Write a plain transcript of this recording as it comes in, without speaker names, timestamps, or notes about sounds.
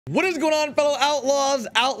What is going on, fellow outlaws?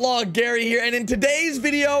 Outlaw Gary here, and in today's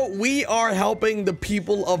video we are helping the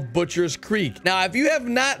people of Butcher's Creek. Now, if you have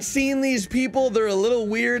not seen these people, they're a little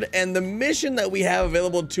weird, and the mission that we have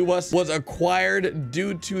available to us was acquired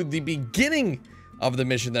due to the beginning of the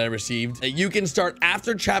mission that I received. You can start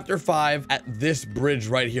after chapter 5 at this bridge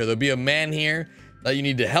right here. There'll be a man here that you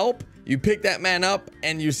need to help. You pick that man up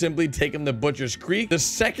and you simply take him to Butcher's Creek. The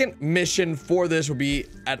second mission for this will be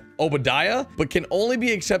at Obadiah, but can only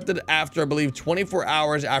be accepted after, I believe, 24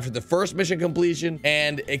 hours after the first mission completion,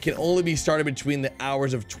 and it can only be started between the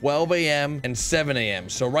hours of 12 a.m. and 7 a.m.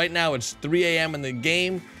 So right now it's 3 a.m. in the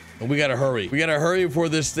game, and we gotta hurry. We gotta hurry before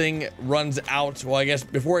this thing runs out. Well, I guess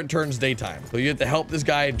before it turns daytime. So you have to help this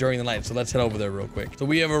guy during the night. So let's head over there real quick. So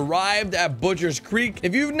we have arrived at Butcher's Creek.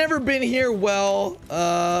 If you've never been here, well,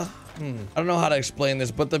 I don't know how to explain this,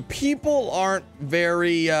 but the people aren't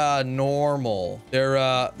very normal.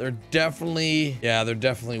 They're definitely, yeah, they're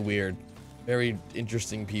definitely weird. Very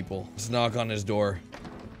interesting people. Let's knock on his door.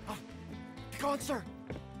 Oh, be gone, sir.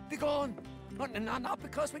 Be gone. Not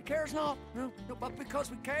because we cares, no, but because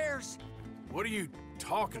we cares. What are you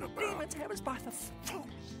talking about? Demons have us by the throat,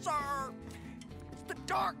 sir. It's the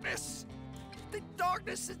darkness. The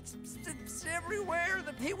darkness, it's everywhere.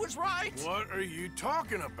 That he was right. What are you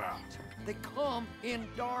talking about? They come in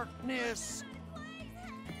darkness.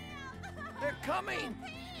 They're coming.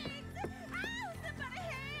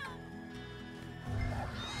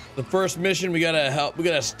 The first mission, we gotta help. We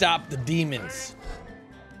gotta stop the demons.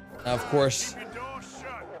 Now, of course, Keep your door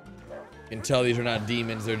shut. you can tell these are not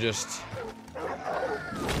demons. They're just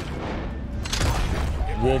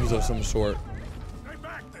wolves of some sort. Stay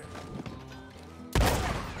back there.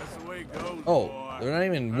 That's the way it goes, Oh, boy. they're not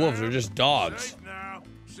even wolves. They're just dogs. Safe now.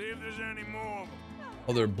 See if there's any more of them.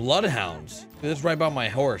 Oh, they're bloodhounds. That's right by my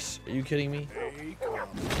horse. Are you kidding me? Here he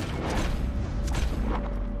comes.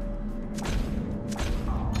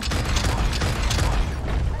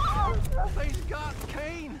 They's got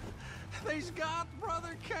Cain. They's got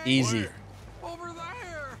Brother Cain. Easy. Where? Over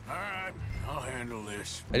there. All right, I'll handle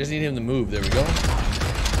this. I just need him to move. There we go.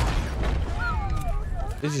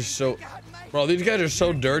 This is so... Bro, these guys are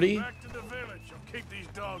so dirty. Back to the village. I'll keep these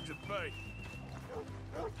dogs at bay.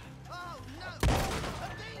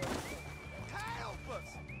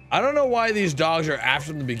 I don't know why these dogs are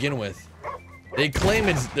after them to begin with. They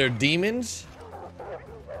claim they're demons.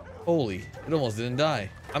 Holy, it almost didn't die.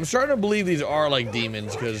 I'm starting to believe these are like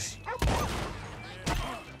demons because...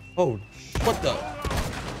 Oh, what the...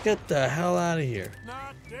 Get the hell out of here.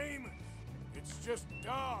 Not demons. It's just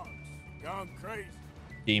dogs. Gone crazy.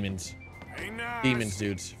 Demons. Ain't nice. Demons,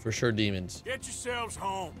 dudes. For sure, demons. Get yourselves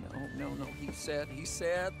home. No. He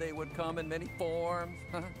said they would come in many forms.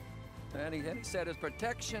 And he said his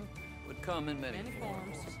protection would come in many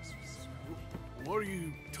forms. What are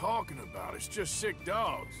you talking about? It's just sick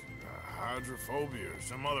dogs. Hydrophobia or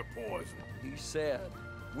some other poison. He said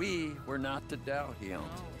we were not to doubt him.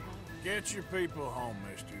 Get your people home,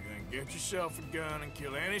 mister. Then get yourself a gun and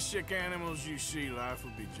kill any sick animals you see. Life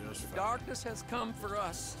will be just fine. Darkness has come for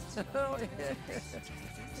us. Oh, yeah,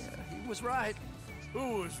 he was right.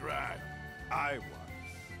 Who was right? I was.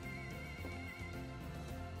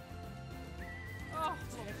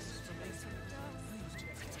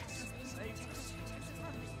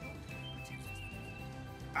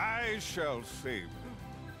 I shall save them.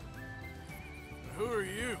 Who are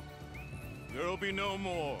you? There'll be no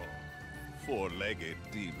more four-legged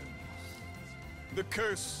demons. The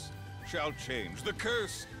curse shall change. The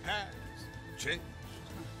curse has changed.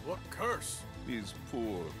 What curse? These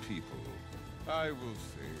poor people, I will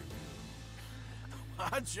save.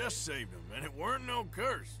 I just saved him, and it weren't no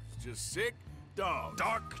curse. It's just sick dogs.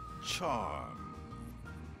 Dark charms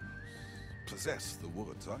possess the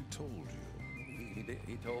woods, I told you.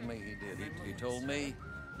 He told me he did. He told me.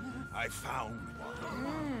 I found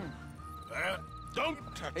one. Don't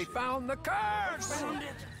touch He it. found the curse.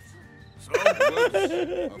 So,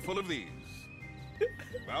 Woods are full of these.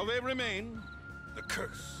 While they remain, the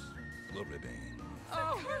curse will remain.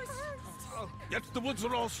 Yet the woods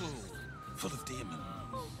are also full of demons.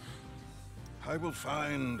 I will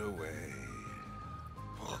find a way.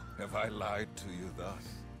 Oh, have I lied to you thus?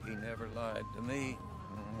 He never lied to me.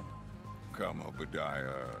 Come,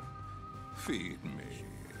 Obadiah. Feed me.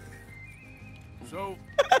 so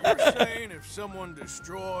you're saying if someone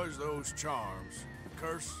destroys those charms, the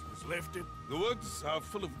curse is lifted? The woods are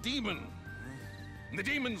full of demons. And the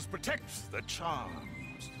demons protect the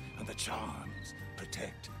charms. And the charms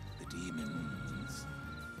protect the demons.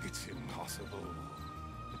 It's impossible.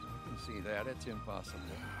 You see that? It's impossible.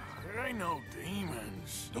 There ain't no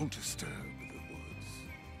demons. Don't disturb the woods.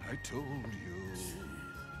 I told you.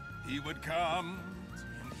 He would come,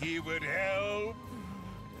 and he would help,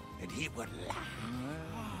 and he would laugh.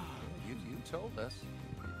 You told us.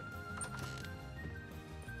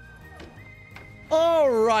 All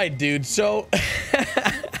right, dude. So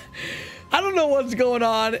I don't know what's going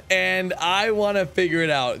on, and I want to figure it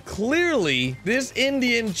out. Clearly, this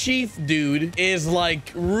Indian chief dude is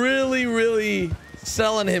like really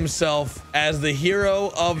selling himself as the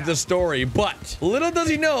hero of the story. But little does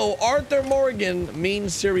he know, Arthur Morgan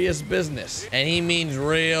means serious business, and he means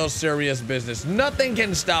real serious business. Nothing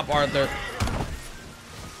can stop Arthur.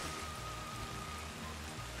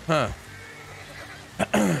 Huh.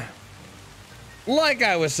 Like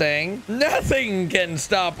I was saying, nothing can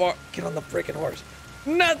stop Get on the freaking horse.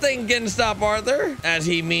 Nothing can stop Arthur, as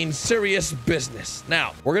he means serious business.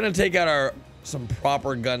 Now, we're gonna take out some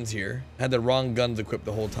proper guns here. I had the wrong guns equipped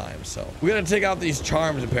the whole time, so we're gonna take out these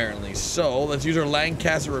charms apparently. So let's use our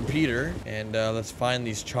Lancaster repeater and let's find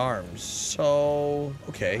these charms. So,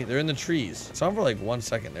 okay, they're in the trees. It's on for like 1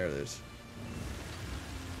 second. There it is.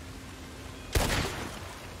 Do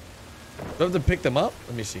I have to pick them up?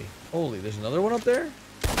 Let me see. Holy, there's another one up there?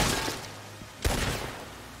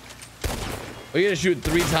 Oh, you gotta shoot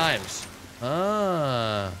 3 times.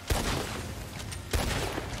 Ah.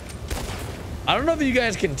 I don't know if you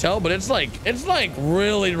guys can tell, but it's like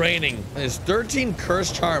really raining. There's 13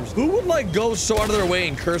 cursed charms. Who would like go so out of their way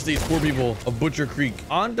and curse these poor people of Butcher Creek?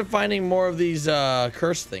 On to finding more of these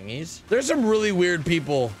curse thingies. There's some really weird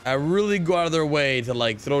people that really go out of their way to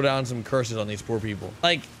like throw down some curses on these poor people.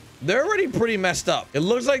 Like, they're already pretty messed up. It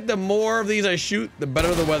looks like the more of these I shoot, the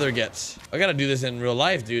better the weather gets. I gotta do this in real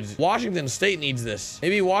life, dudes. Washington State needs this.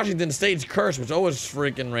 Maybe Washington State's cursed, which always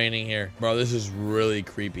freaking raining here. Bro, this is really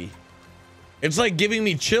creepy. It's like giving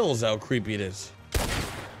me chills how creepy it is.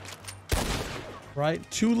 Right,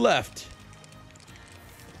 2 left.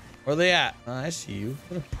 Where are they at? I see you. Is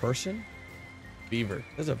that a person? Beaver.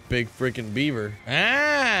 That's a big freaking beaver.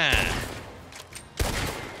 Ah!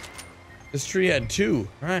 This tree had 2.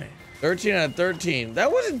 All right. 13 out of 13.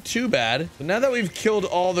 That wasn't too bad. So now that we've killed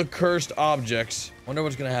all the cursed objects, wonder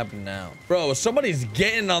what's gonna happen now. Bro, somebody's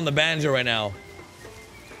getting on the banjo right now.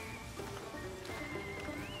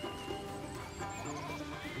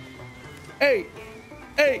 Hey,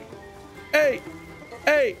 hey, hey,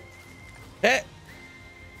 hey, hey.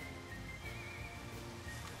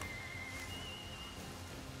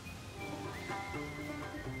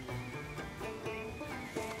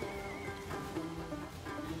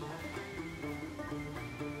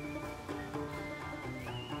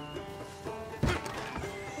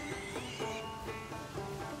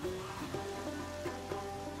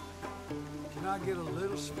 Can I get a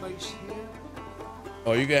little space here?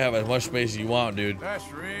 Oh, you can have as much space as you want, dude.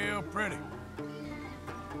 That's real pretty.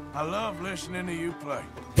 I love listening to you play.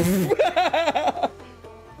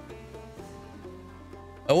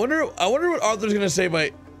 I wonder what Arthur's gonna say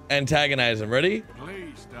by antagonize him. Ready?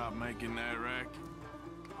 Please stop making that racket.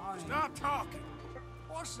 Stop talking.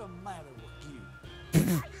 What's the matter with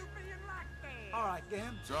you? All right,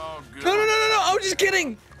 Dan. It's all good. No, I was just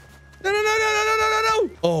kidding. No.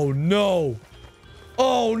 Oh no.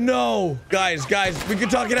 Oh no. Guys, we can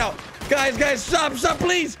talk it out. Guys, stop,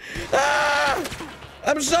 please. Ah!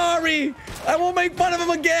 I'm sorry. I won't make fun of him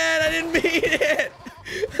again. I didn't mean it.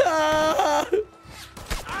 Ah!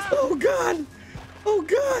 Oh God.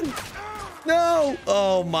 No.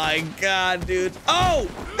 Oh my God, dude. Oh!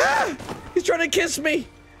 Ah! He's trying to kiss me.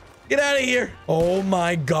 Get out of here. Oh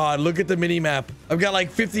my God, look at the mini map. I've got like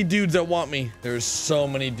 50 dudes that want me. There's so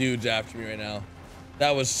many dudes after me right now.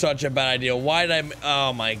 That was such a bad idea. Why did I?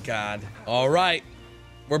 Oh my God. All right,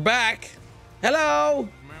 we're back. Hello.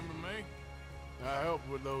 Remember me? I helped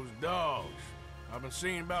with those dogs. I've been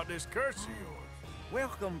seeing about this curse of yours.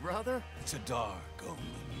 Welcome, brother. It's a dark omen.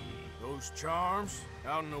 Those charms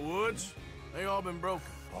out in the woods, they all been broken.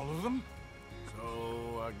 All of them?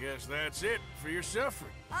 So I guess that's it for your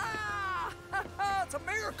suffering. Ah! It's a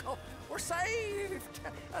miracle. We're saved.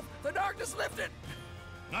 The darkness lifted.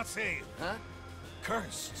 Not saved. Huh?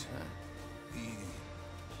 Cursed. He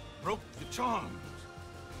broke the charms.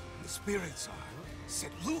 The spirits are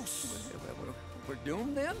set loose. We're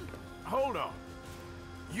doomed then? Hold on.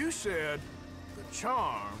 You said the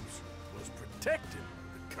charms was protecting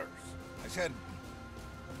the curse. I said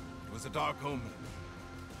it was a dark omen.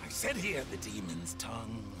 I said he had the demon's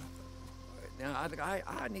tongue. Now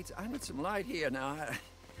I need some light here. Now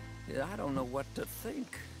I don't know what to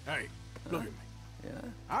think. Hey, look at me.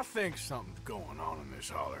 Yeah. I think something's going on in this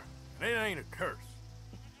holler. And it ain't a curse.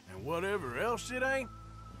 And whatever else it ain't,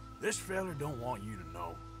 this fella don't want you to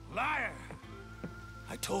know. Liar!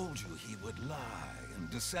 I told you he would lie and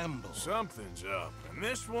dissemble. Something's up, and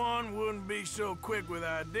this one wouldn't be so quick with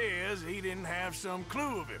ideas he didn't have some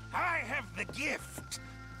clue of it. I have the gift.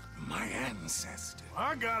 My ancestor.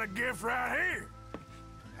 I got a gift right here.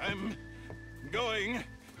 I'm going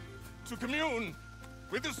to commune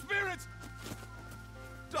with the spirits.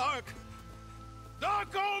 Dark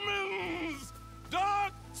omens!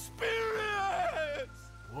 Dark spirits!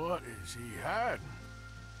 What is he hiding?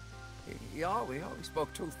 He always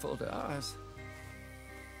spoke truthful to us.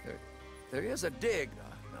 There is a dig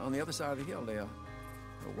on the other side of the hill there.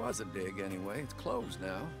 There was a dig anyway. It's closed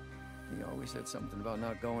now. He always said something about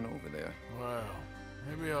not going over there. Well,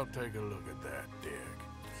 maybe I'll take a look at that dig.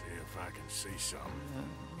 See if I can see something.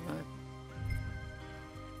 Right.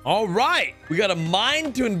 All right, we got a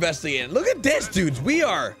mine to investigate. Look at this, dudes. We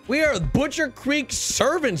are Butcher Creek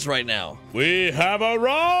servants right now. We have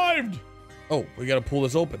arrived. Oh, we gotta pull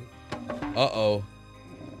this open. Uh-oh.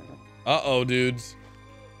 Uh-oh, dudes.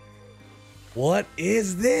 What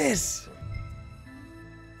is this?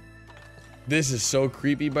 This is so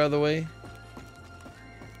creepy, by the way.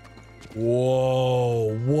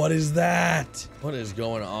 Whoa, what is that? What is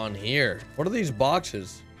going on here? What are these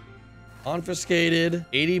boxes? Confiscated,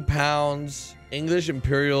 80 pounds, English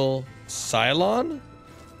Imperial Cylon?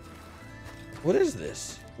 What is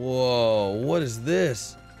this? Whoa, what is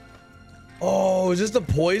this? Oh, is this the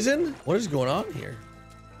poison? What is going on here?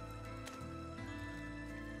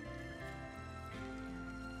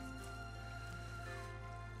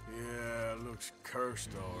 Yeah, it looks cursed,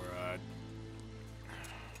 all right.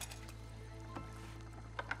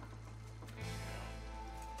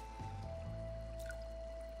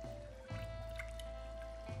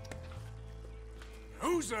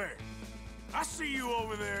 Who's there? I see you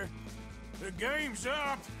over there. The game's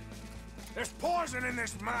up. There's poison in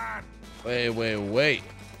this mine. Wait.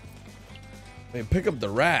 Pick up the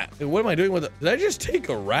rat. Wait, what am I doing with it? Did I just take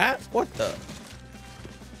a rat? What the?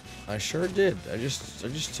 I sure did. I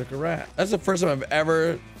just took a rat. That's the first time I've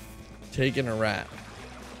ever taken a rat.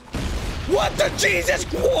 What the Jesus?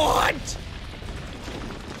 What?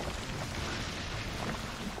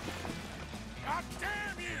 God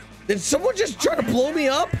damn you! Did someone just try to blow me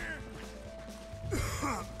up?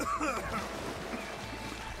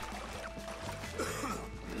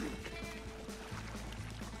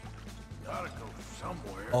 Gotta go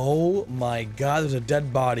somewhere. Oh my God, there's a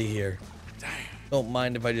dead body here. Damn. Don't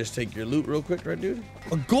mind if I just take your loot real quick, right, dude?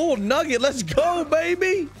 A gold nugget, let's go,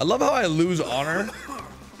 baby! I love how I lose honor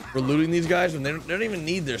for looting these guys when they don't even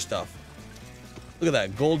need their stuff. Look at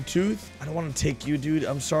that, gold tooth. I don't want to take you, dude.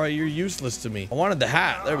 I'm sorry, you're useless to me. I wanted the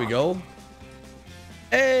hat, there we go.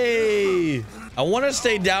 Hey! I want to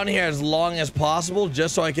stay down here as long as possible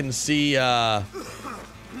just so I can see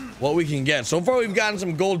what we can get. So far, we've gotten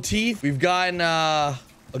some gold teeth. We've gotten a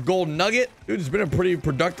gold nugget. Dude, it's been a pretty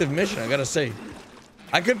productive mission, I gotta say.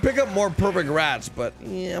 I could pick up more perfect rats, but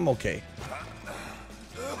yeah, I'm okay.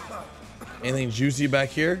 Anything juicy back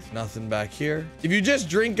here? Nothing back here. If you just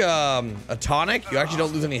drink a tonic, you actually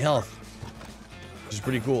don't lose any health, which is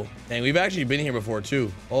pretty cool. Dang, we've actually been here before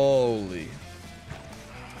too. Holy.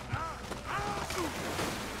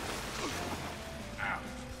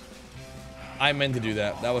 I meant to do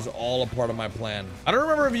that. That was all a part of my plan. I don't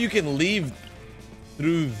remember if you can leave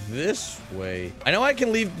through this way. I know I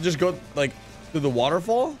can leave, just go like through the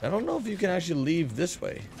waterfall. I don't know if you can actually leave this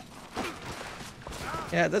way.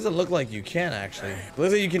 Yeah, it doesn't look like you can actually. It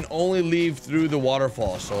looks like you can only leave through the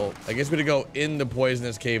waterfall. So I guess we gotta go in the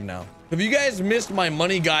poisonous cave now. If you guys missed my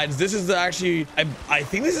money guides, this is actually, I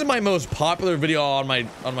think this is my most popular video on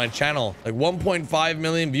my channel. Like 1.5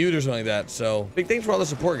 million views or something like that. So big thanks for all the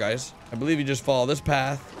support, guys. I believe you just follow this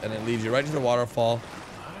path and it leads you right to the waterfall.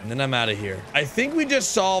 And then I'm out of here. I think we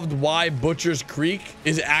just solved why Butcher's Creek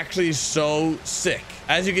is actually so sick.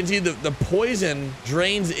 As you can see, the poison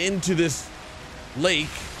drains into this lake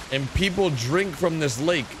and people drink from this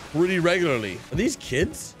lake pretty regularly. Are these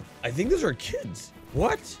kids? I think those are kids.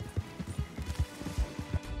 What?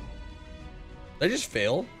 Did I just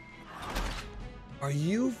fail? Are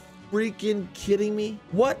you freaking kidding me?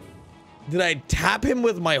 What? Did I tap him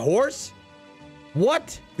with my horse?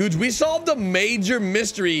 What? Dudes, we solved a major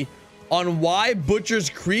mystery on why Butcher's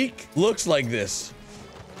Creek looks like this.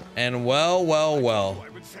 And well. I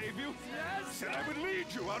would save you. Yes. Said I would lead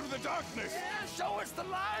you out of the darkness. Yeah, show us the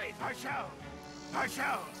light. I shall.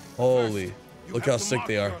 Holy, First, you look have how to sick mark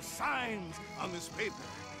they are. your signs on this paper.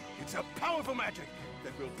 It's a powerful magic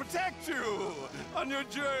that will protect you on your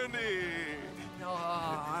journey.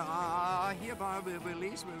 I hereby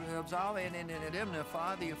release, absolve, and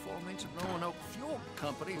indemnify the aforementioned Roanoke Fuel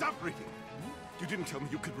Company. Stop reading. You didn't tell me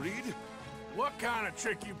you could read. What kind of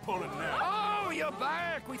trick you pulling now? Oh, you're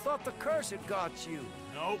back. We thought the curse had got you.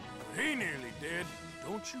 Nope, he nearly did.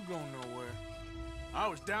 Don't you go nowhere. I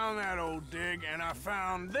was down that old dig and I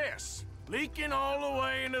found this, leaking all the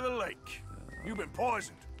way into the lake. You've been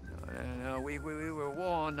poisoned. No, we were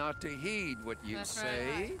warned not to heed what you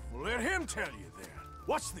say. Well, let him tell you then.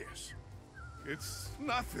 What's this? It's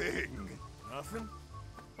nothing. Nothing?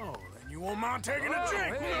 Oh, then you won't mind taking a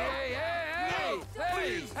drink. Hey!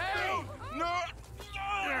 Please, no!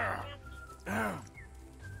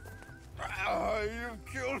 You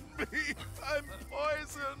killed me. I'm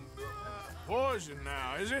poisoned. Poison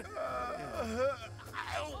now, is it?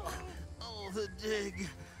 Oh, the dig.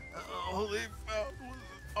 All they found was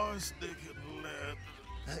arsenic and lead.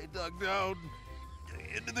 I dug down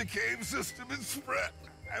into the cave system and spread.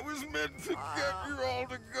 I was meant to get you all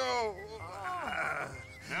to go.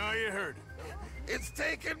 Now you heard it. It's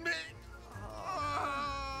taken me.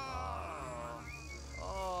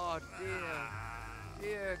 Oh, dear.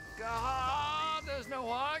 Dear God, there's no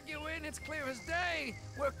arguing. It's clear as day.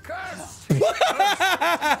 We're cursed.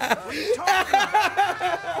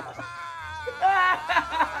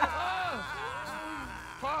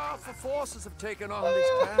 Powerful forces have taken on this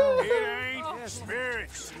town. It ain't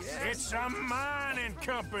spirits. It's a mining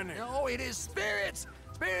company. No, it is spirits.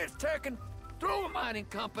 Spirits taken through a mining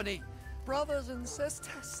company. Brothers and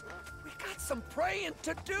sisters, we got some praying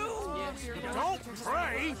to do. Don't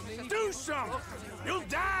pray. Do something. You'll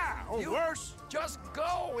die, or worse. Just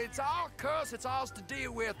go. It's our curse. It's ours to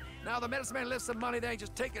deal with. Now the medicine man left some money there.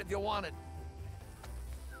 Just take it if you want it.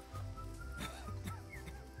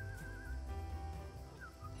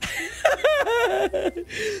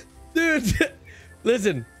 Dude,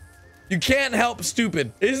 listen, you can't help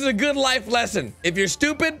stupid. This is a good life lesson. If you're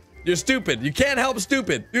stupid, you're stupid. You can't help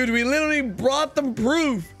stupid. Dude, we literally brought them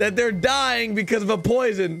proof that they're dying because of a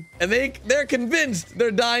poison. And they're convinced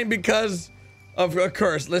they're dying because of a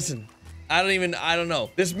curse. Listen, I don't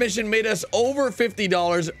know. This mission made us over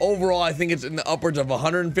 $50. Overall, I think it's in the upwards of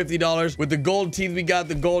 $150. With the gold teeth we got,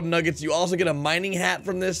 the gold nuggets, you also get a mining hat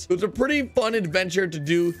from this. It was a pretty fun adventure to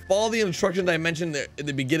do. Follow the instructions I mentioned at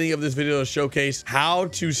the beginning of this video to showcase how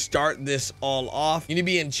to start this all off. You need to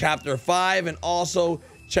be in chapter 5 and also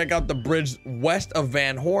check out the bridge west of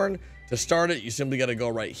Van Horn. To start it, you simply got to go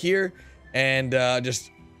right here and just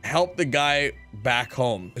help the guy back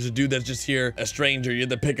home. There's a dude that's just here, a stranger. You have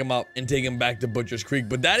to pick him up and take him back to Butcher's Creek.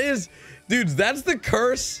 But that is, dudes, that's the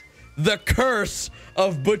curse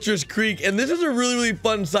of Butcher's Creek. And this is a really, really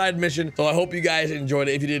fun side mission. So I hope you guys enjoyed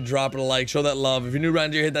it. If you did, drop it a like, show that love. If you're new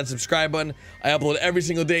around here, hit that subscribe button. I upload every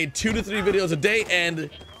single day, 2 to 3 videos a day. And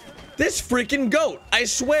this freaking goat, I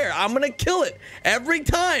swear, I'm gonna kill it every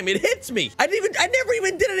time it hits me. I never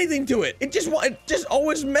even did anything to it. It just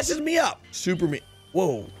always messes me up. Super me.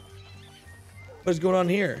 Whoa. What's going on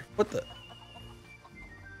here? What the?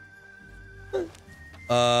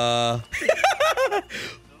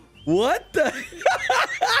 What the?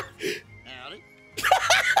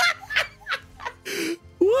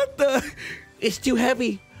 What the? It's too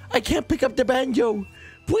heavy. I can't pick up the banjo.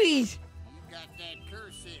 Please. You got that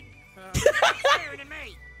curse in. Scary to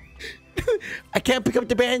me. I can't pick up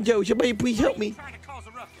the banjo. Somebody please help me. Trying to cause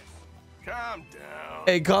a ruckus. Calm down.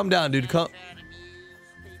 Hey, calm down, dude. Calm.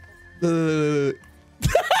 He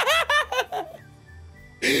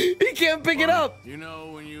can't pick it up. You know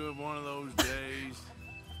when you have one of those days?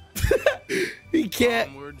 He can't.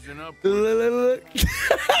 Onwards and upwards.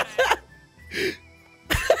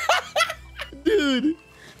 Dude.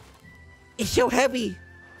 It's so heavy.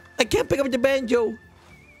 I can't pick up the banjo.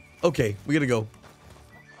 Okay, we gotta go.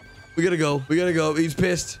 We gotta go. We gotta go. He's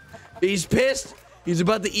pissed. He's pissed. He's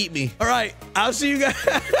about to eat me. All right, I'll see you guys.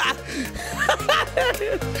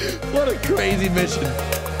 What a crazy mission.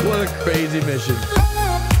 What a crazy mission.